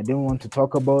that I didn't want to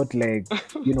talk about, like,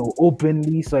 you know,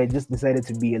 openly. So I just decided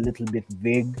to be a little bit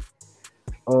vague.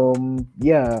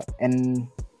 Yeah, and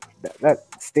that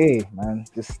stay, man,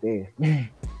 just stay.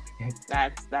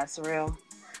 That's real.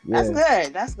 Yeah.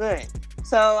 That's good.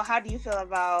 So how do you feel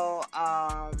about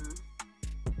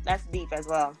that's deep as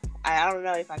well. I don't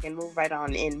know if I can move right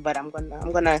on in, but I'm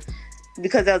gonna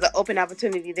because there was an open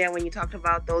opportunity there when you talked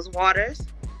about those waters.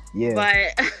 Yeah.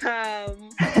 But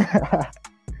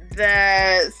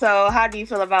so how do you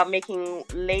feel about making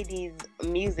ladies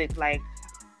music, like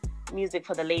music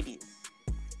for the ladies?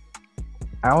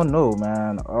 I don't know,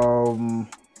 man.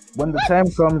 When the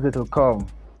time comes, it'll come.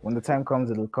 When the time comes,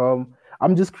 it'll come.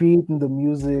 I'm just creating the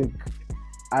music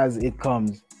as it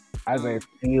comes, as I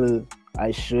feel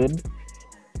I should.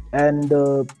 And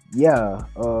yeah,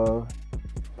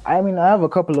 I mean, I have a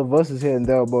couple of verses here and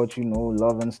there about, you know,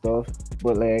 love and stuff,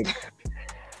 but like,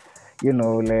 you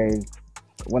know, like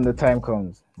when the time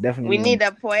comes, definitely. We need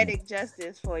a poetic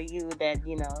justice for you that,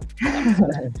 you know,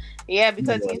 yeah,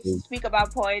 because you speak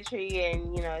about poetry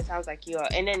and, you know, it sounds like you're,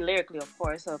 and then lyrically, of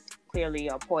course, so clearly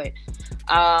you're a poet.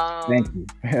 Thank you.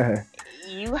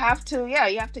 You have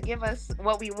to give us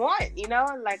what we want, you know,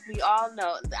 like we all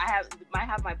know. I might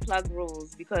have my plug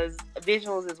rules because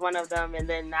visuals is one of them, and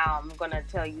then now I'm gonna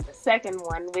tell you the second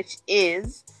one, which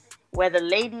is where the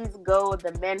ladies go,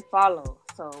 the men follow.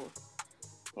 So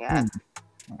yeah.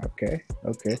 Okay.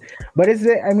 But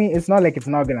I mean, it's not like it's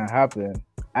not gonna happen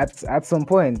at some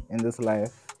point in this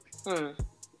life.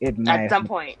 It might. At some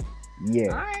point.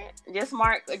 Yeah. All right. Just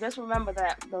remember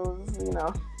that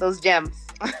those gems.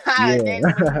 Yeah. Then when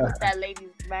you put that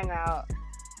ladies banger out,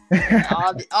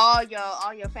 all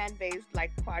your fan base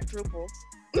like quadruple.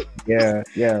 Yeah.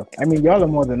 I mean, y'all are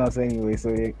more than us anyway, so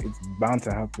it's bound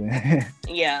to happen.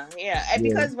 Yeah. And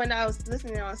because when I was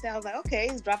listening on stage, I was like, okay,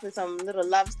 he's dropping some little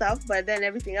love stuff, but then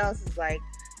everything else is like,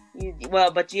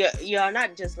 but you're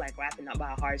not just like rapping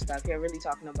about hard stuff. You're really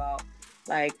talking about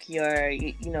like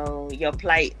your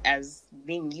plight as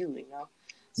being you know.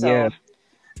 So yeah.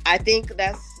 I think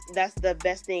that's the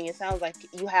best thing. It sounds like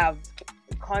you have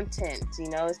content, you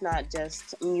know. It's not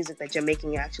just music that you're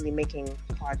making, you're actually making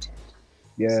content.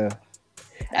 Yeah.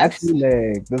 Actually,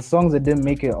 like the songs that didn't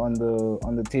make it on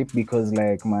the tape because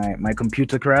like my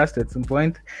computer crashed at some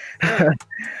point.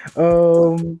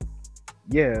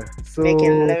 Yeah. So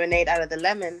making lemonade out of the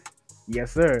lemon.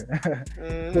 Yes, sir.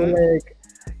 So like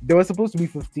they were supposed to be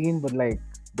 15, but like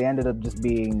they ended up just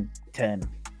being 10.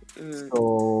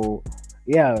 So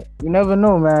yeah, you never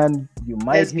know, man. You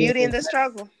might. There's beauty in the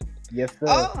struggle. Yes, sir.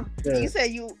 Oh, yes, sir.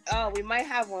 You said we might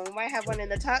have one. We might have one in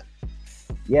the tuck.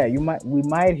 Yeah, we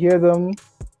might hear them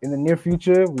in the near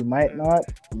future. We might not.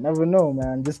 You never know,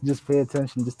 man. Just pay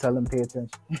attention. Just tell them pay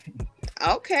attention.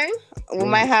 Okay. We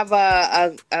might have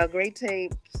a great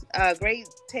tape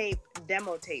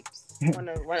demo tapes.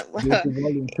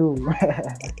 Volume 2.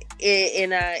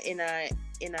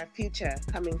 in a future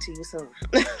coming to you soon.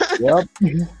 Yep.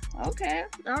 Okay.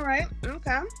 All right.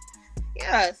 Okay.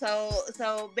 Yeah.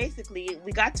 So basically,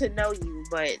 we got to know you,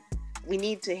 but we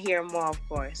need to hear more, of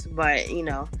course. But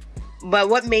but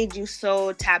what made you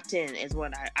so tapped in is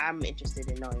what I'm interested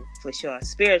in knowing for sure.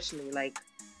 Spiritually, like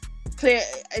clear.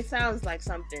 It sounds like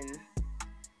something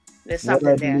There's What do I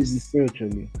something there. believe in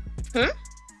spiritually? Hmm?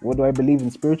 What do I believe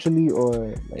in spiritually,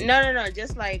 or like? No.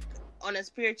 Just like on a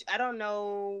spiritual. I don't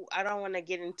know. I don't want to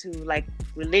get into like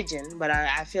religion, but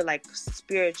I feel like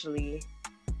spiritually,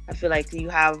 I feel like you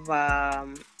have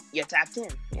you're tapped in.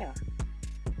 Yeah.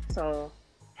 So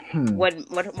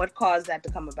what caused that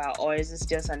to come about, or is this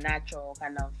just a natural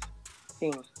kind of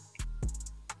thing?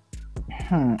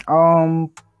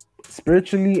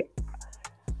 Spiritually,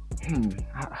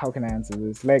 how can I answer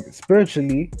this? Like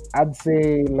spiritually, I'd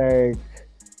say like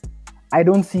I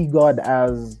don't see God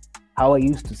as how I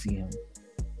used to see him.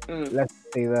 Let's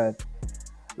say that.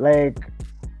 Like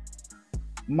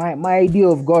my idea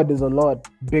of God is a lot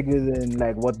bigger than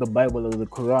like what the Bible or the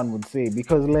Quran would say,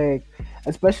 because like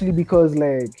especially because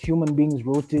like human beings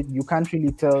wrote it, you can't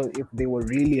really tell if they were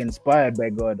really inspired by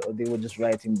God or they were just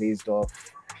writing based off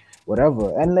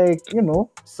whatever. And like, you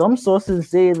know, some sources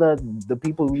say that the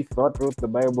people we thought wrote the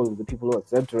Bible, the people who are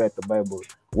said to write the Bible,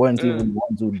 weren't even the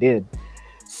ones who did.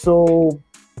 So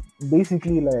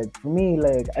basically, like for me,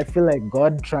 like I feel like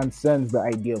God transcends the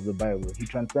idea of the Bible. He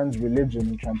transcends religion,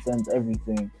 he transcends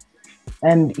everything.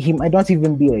 And he might not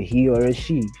even be a he or a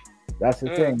she. That's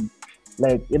the thing.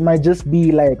 Like it might just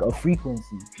be like a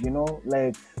frequency, you know,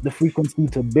 like the frequency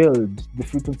to build, the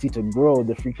frequency to grow,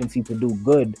 the frequency to do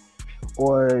good.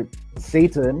 Or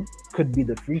Satan could be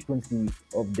the frequency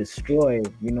of destroy,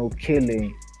 you know,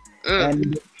 killing.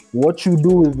 And what you do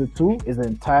with the two is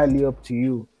entirely up to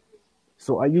you.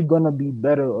 So are you gonna be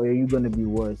better or are you gonna be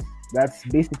worse? That's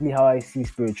basically how I see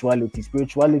spirituality.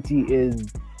 Spirituality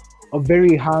is a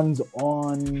very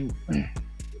hands-on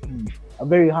a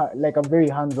very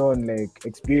hands-on like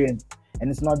experience.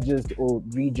 And it's not just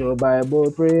read your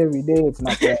Bible, pray every day. It's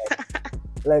not that.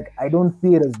 Like I don't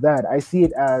see it as that. I see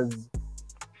it as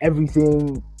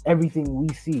everything we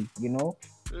see, you know?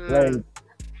 Like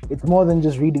it's more than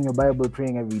just reading your Bible,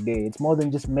 praying every day. It's more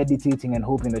than just meditating and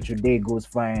hoping that your day goes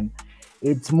fine.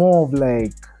 It's more of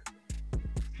like,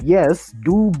 yes,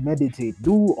 do meditate,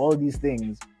 do all these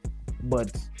things,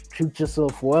 but treat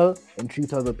yourself well and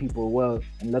treat other people well,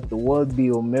 and let the world be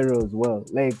your mirror as well.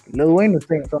 Like Lil Wayne was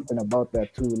saying something about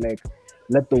that too. Like,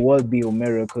 let the world be your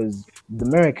mirror, because the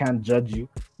mirror can't judge you.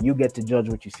 You get to judge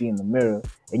what you see in the mirror,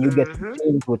 and you get to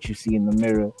change what you see in the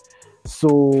mirror.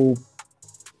 So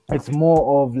it's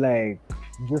more of like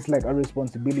just like a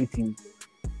responsibility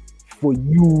for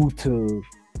you to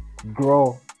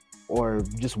grow or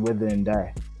just wither and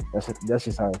die. That's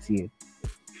just how I see it.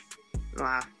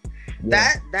 Wow.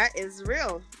 Yeah. That is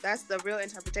real. That's the real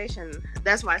interpretation.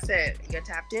 That's why I said you're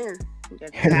tapped in. You're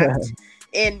tapped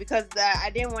in, because I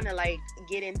didn't want to like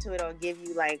get into it or give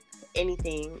you like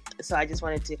anything. So I just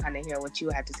wanted to kind of hear what you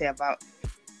had to say about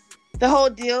the whole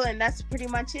deal, and that's pretty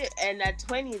much it. And at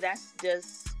 20, that's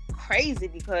just crazy,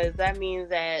 because that means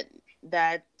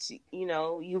that you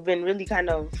know you've been really kind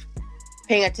of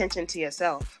paying attention to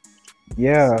yourself.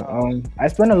 Yeah, so. I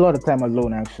spend a lot of time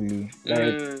alone actually.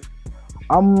 Like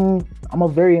I'm a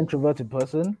very introverted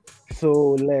person, so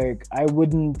like I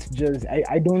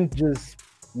don't just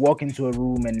walk into a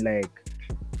room and like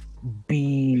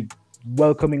be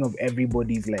welcoming of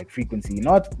everybody's like frequency.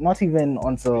 Not even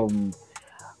on some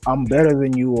I'm better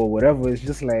than you or whatever. It's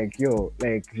just like, yo,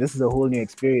 like this is a whole new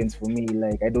experience for me.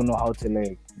 Like I don't know how to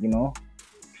like, you know,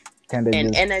 kind of.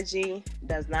 And energy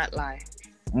does not lie.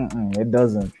 It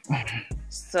doesn't.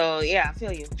 So yeah, I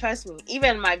feel you. Trust me.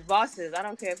 Even my bosses, I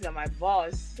don't care if you're my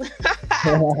boss.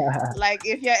 Like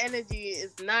if your energy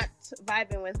is not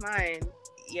vibing with mine,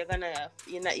 you're gonna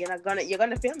feel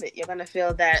it. You're gonna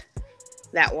feel that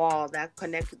wall,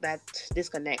 that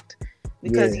disconnect.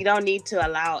 Because you don't need to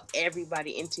allow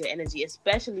everybody into your energy,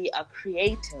 especially a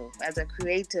creative. As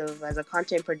a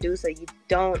content producer, you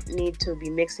don't need to be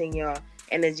mixing your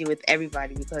energy with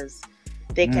everybody, because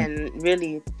they can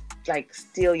really like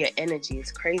steal your energy.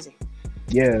 It's crazy.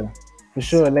 Yeah, for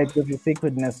sure. Like there's the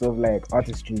sacredness of like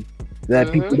artistry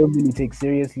that people don't really take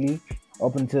seriously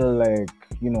up until like,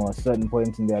 you know, a certain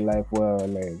point in their life where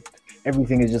like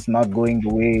everything is just not going the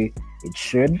way it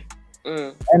should.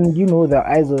 And you know, their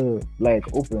eyes are like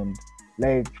opened.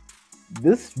 Like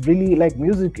this really, like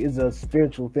music is a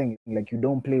spiritual thing. Like you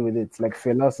don't play with it. It's like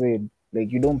Fela said,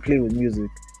 like you don't play with music.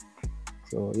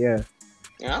 So yeah.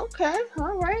 Okay,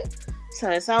 all right.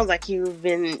 So it sounds like you've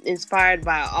been inspired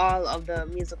by all of the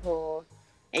musical,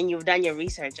 and you've done your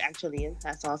research actually.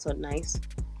 That's also nice.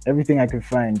 Everything I could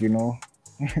find, you know.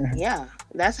 Yeah,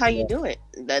 that's how you do it.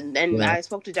 And I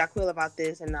spoke to Jaquil about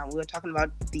this, and we were talking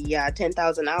about the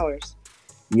 10,000 hours.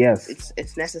 Yes,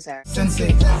 it's necessary.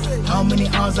 Sensei, how many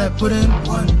hours I put in?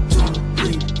 1, 2,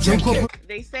 3.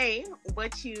 They say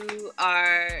what you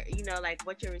are, like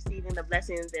what you're receiving, the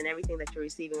blessings and everything that you're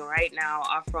receiving right now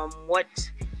are from what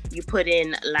you put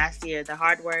in last year, the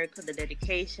hard work, the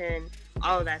dedication,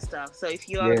 all of that stuff. So if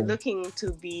you're looking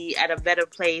to be at a better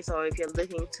place, or if you're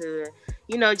looking to,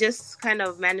 just kind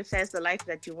of manifest the life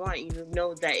that you want, you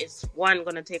know that it's one,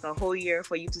 going to take a whole year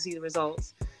for you to see the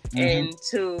results. And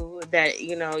two, that,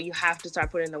 you have to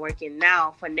start putting the work in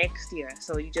now for next year.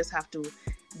 So you just have to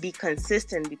be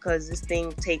consistent, because this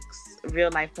thing takes real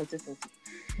life consistency.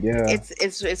 Yeah,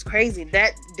 it's crazy,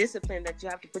 that discipline that you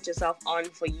have to put yourself on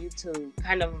for you to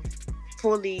kind of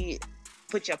fully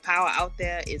put your power out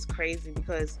there is crazy,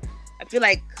 because I feel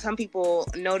like some people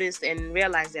notice and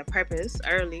realize their purpose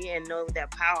early and know their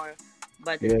power,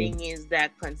 but the thing is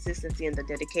that consistency and the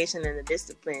dedication and the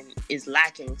discipline is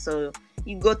lacking. So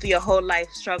you go through your whole life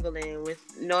struggling with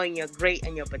knowing you're great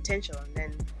and your potential, and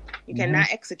then you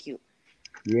cannot execute.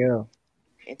 Yeah,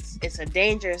 it's a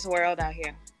dangerous world out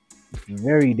here.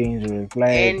 Very dangerous. Like,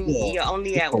 and you're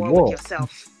only at war with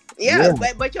yourself.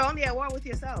 But you're only at war with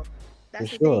yourself.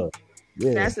 That's the thing.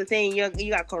 Yeah. That's the thing. You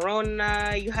got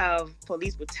corona, you have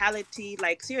police brutality.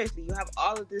 Like, seriously, you have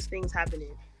all of these things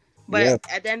happening. But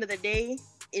at the end of the day,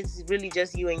 it's really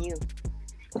just you and you.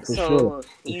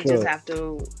 You just have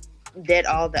to dead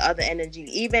all the other energy.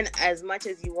 Even as much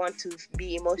as you want to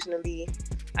be emotionally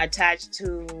attached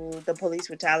to the police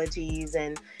brutalities,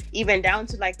 and even down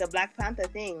to like the Black Panther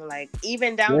thing, like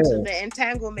even down to the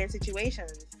entanglement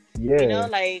situations.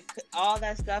 Like all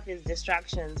that stuff is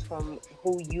distractions from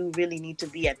who you really need to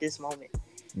be at this moment.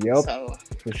 So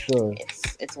for sure,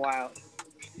 it's wild.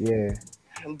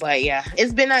 But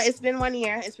it's been 1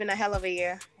 year. It's been a hell of a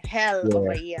year. Of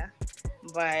a year.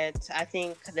 But I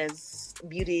think there's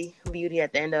beauty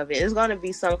at the end of it. It's gonna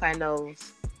be some kind of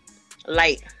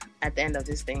light at the end of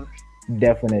this thing.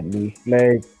 Definitely.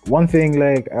 Like, one thing,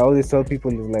 like, I always tell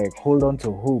people is like, hold on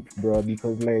to hope, bro,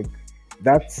 because like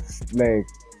that's like,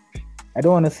 I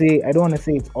don't want to say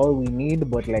it's all we need,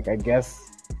 but like I guess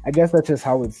that's just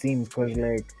how it seems, because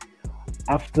like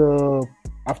after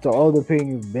all the pain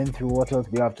you've been through, what else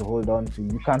do you have to hold on to?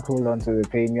 You can't hold on to the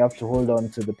pain. You have to hold on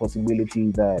to the possibility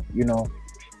that,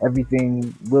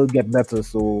 everything will get better.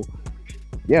 So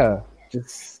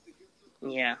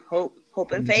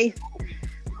hope and faith.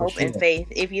 Hope and faith.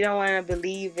 If you don't want to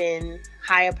believe in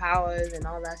higher powers and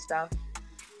all that stuff,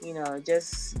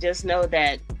 just know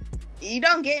that you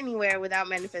don't get anywhere without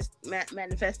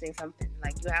manifesting something.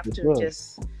 Like, you have to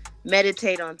just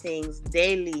meditate on things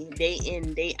daily, day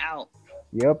in, day out.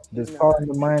 Yep, there's power in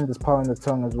the mind, there's power in the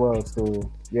tongue as well. So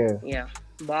yeah,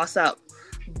 boss up.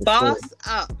 Up.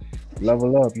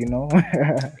 Level up,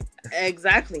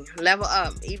 Exactly, level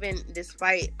up. Even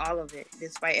despite all of it,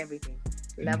 despite everything,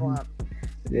 level up.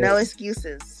 No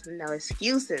excuses.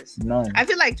 None. I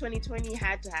feel like 2020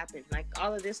 had to happen. Like,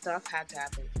 all of this stuff had to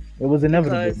happen. It was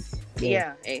inevitable.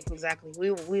 Because, exactly.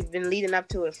 We've been leading up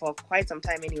to it for quite some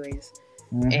time, anyways.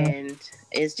 And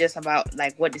it's just about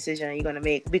like, what decision are you going to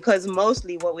make? Because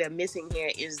mostly what we are missing here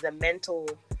is the mental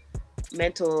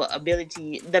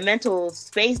ability, the mental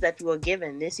space that we were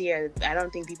given this year. I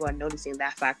don't think people are noticing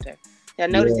that factor. They're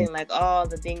noticing like all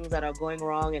the things that are going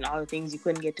wrong and all the things you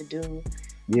couldn't get to do.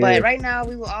 But right now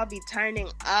we will all be turning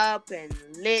up and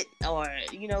lit, or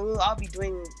we will all be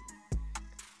doing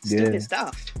stupid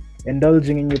stuff,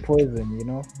 indulging in your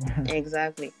poison.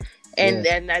 Exactly. And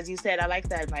then, as you said, I like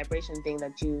that vibration thing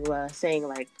that you were saying,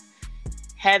 like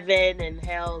heaven and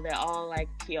hell, they're all like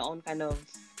your own kind of,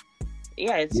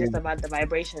 it's just about the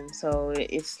vibration. So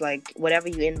it's like whatever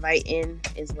you invite in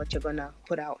is what you're gonna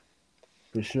put out.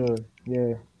 For sure.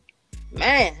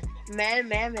 Man.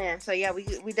 So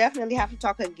we definitely have to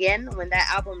talk again when that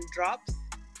album drops.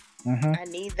 I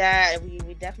need that.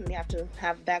 We definitely have to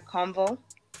have that convo.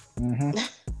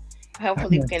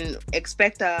 Hopefully we can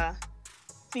expect a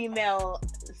female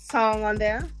song on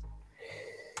there.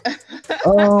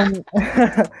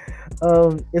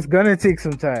 It's gonna take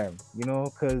some time,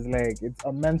 because like it's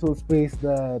a mental space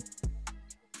that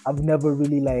I've never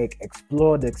really like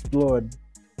explored,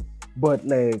 but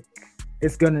like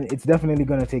it's definitely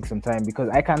gonna take some time, because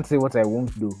I can't say what I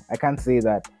won't do. I can't say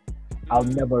that I'll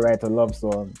never write a love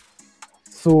song.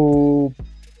 So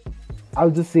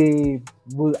I'll just say,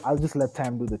 I'll just let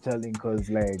time do the telling, because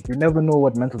like you never know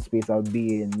what mental space I'll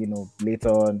be in, later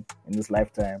on in this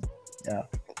lifetime. Yeah.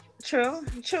 True.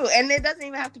 And it doesn't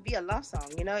even have to be a love song,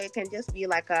 it can just be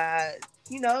like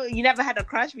you never had a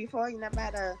crush before. You had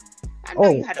a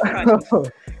crush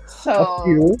before.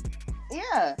 So,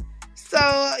 yeah. So,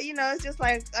 it's just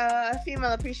like a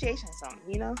female appreciation song,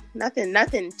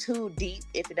 nothing too deep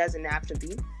if it doesn't have to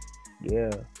be.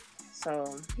 Yeah. So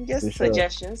For just sure.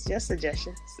 suggestions, just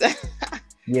suggestions.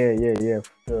 Yeah,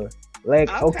 for sure. Like,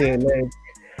 Okay. okay, like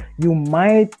you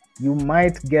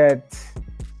might get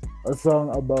a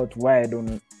song about why I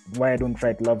don't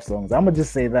write love songs. I'm gonna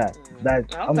just say that. I'm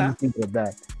Okay. gonna just leave it at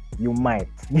that. You might.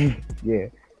 Yeah.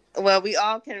 Well, we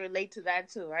all can relate to that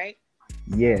too, right?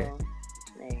 Yeah. So,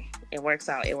 hey, it works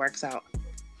out. It works out.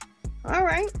 All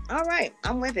right. All right.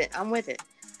 I'm with it. I'm with it.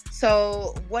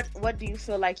 So, what do you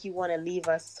feel like you want to leave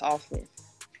us off with?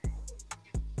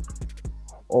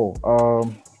 Oh,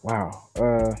 wow.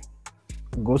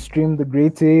 Go stream the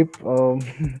Great Tape. Follow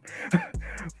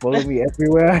me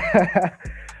everywhere.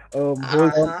 Hold on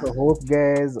Uh-huh. to hope,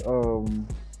 guys.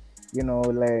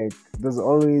 Like there's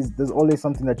always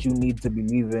something that you need to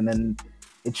believe in, and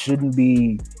it shouldn't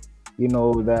be,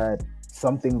 that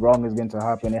something wrong is going to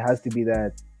happen. It has to be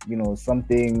that,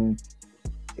 something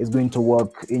is going to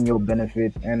work in your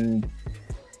benefit, and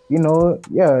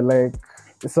yeah, like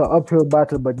it's an uphill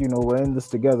battle, but we're in this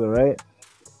together, right?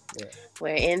 Yeah.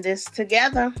 We're in this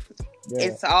together. Yeah.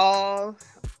 It's all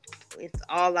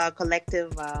our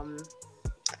collective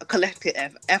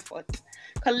effort.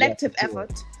 Yeah, Collective for sure.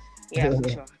 effort. Yeah, for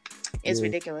sure. It's Yeah.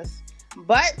 ridiculous.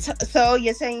 But so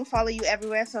you're saying follow you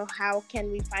everywhere. So how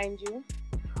can we find you?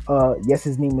 Yes,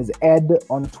 his name is Ed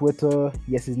on Twitter.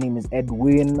 Yes, his name is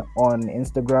Edwin on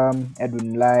Instagram.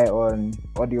 Edwin Lai on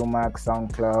AudioMax,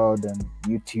 SoundCloud, and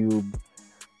YouTube.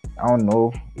 I don't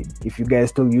know if you guys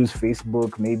still use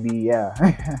Facebook. Maybe, yeah.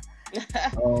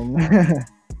 um,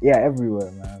 yeah,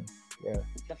 everywhere, man. Yeah,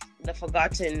 the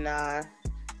forgotten yeah,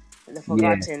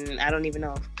 I don't even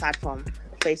know platform.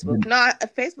 Facebook. No,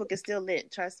 Facebook is still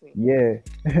lit, trust me. yeah.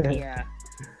 Yeah.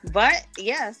 But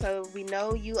yeah, so we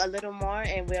know you a little more,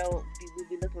 and we'll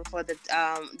be looking for the.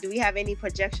 Do we have any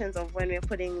projections of when we're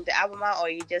putting the album out, or are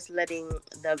you just letting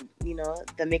the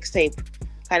mixtape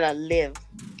kind of live?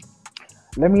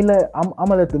 I'm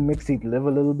gonna let the mixtape live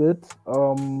a little bit.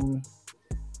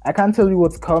 I can't tell you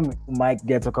what's coming. You might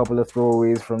get a couple of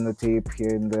throwaways from the tape here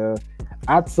and there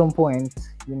at some point,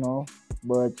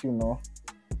 but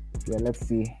yeah, let's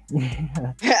see.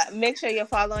 Make sure you're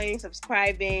following,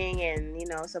 subscribing, and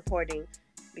supporting,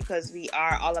 because we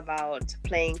are all about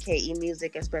playing KE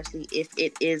music, especially if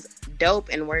it is dope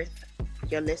and worth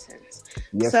your listens.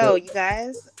 Yes, So sir. you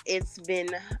guys, it's been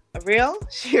real.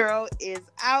 Shiro is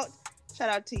out. Shout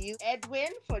out to you, Edwin,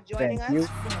 for joining Thank us. you.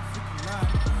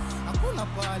 Hakuna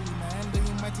pahali naenda,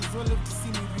 you might as well live to see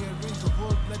me rearrange the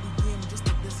whole bloody game just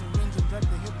to disarrange and drive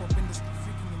the hip-hop industry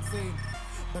freaking insane.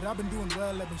 But I've been doing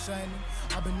well, I've been shining,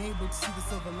 I've been able to see the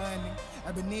silver lining,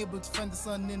 I've been able to find the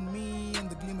sun in me, and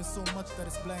the gleam is so much that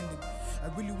it's blinding. I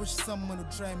really wish someone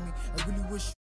would try me, I really wish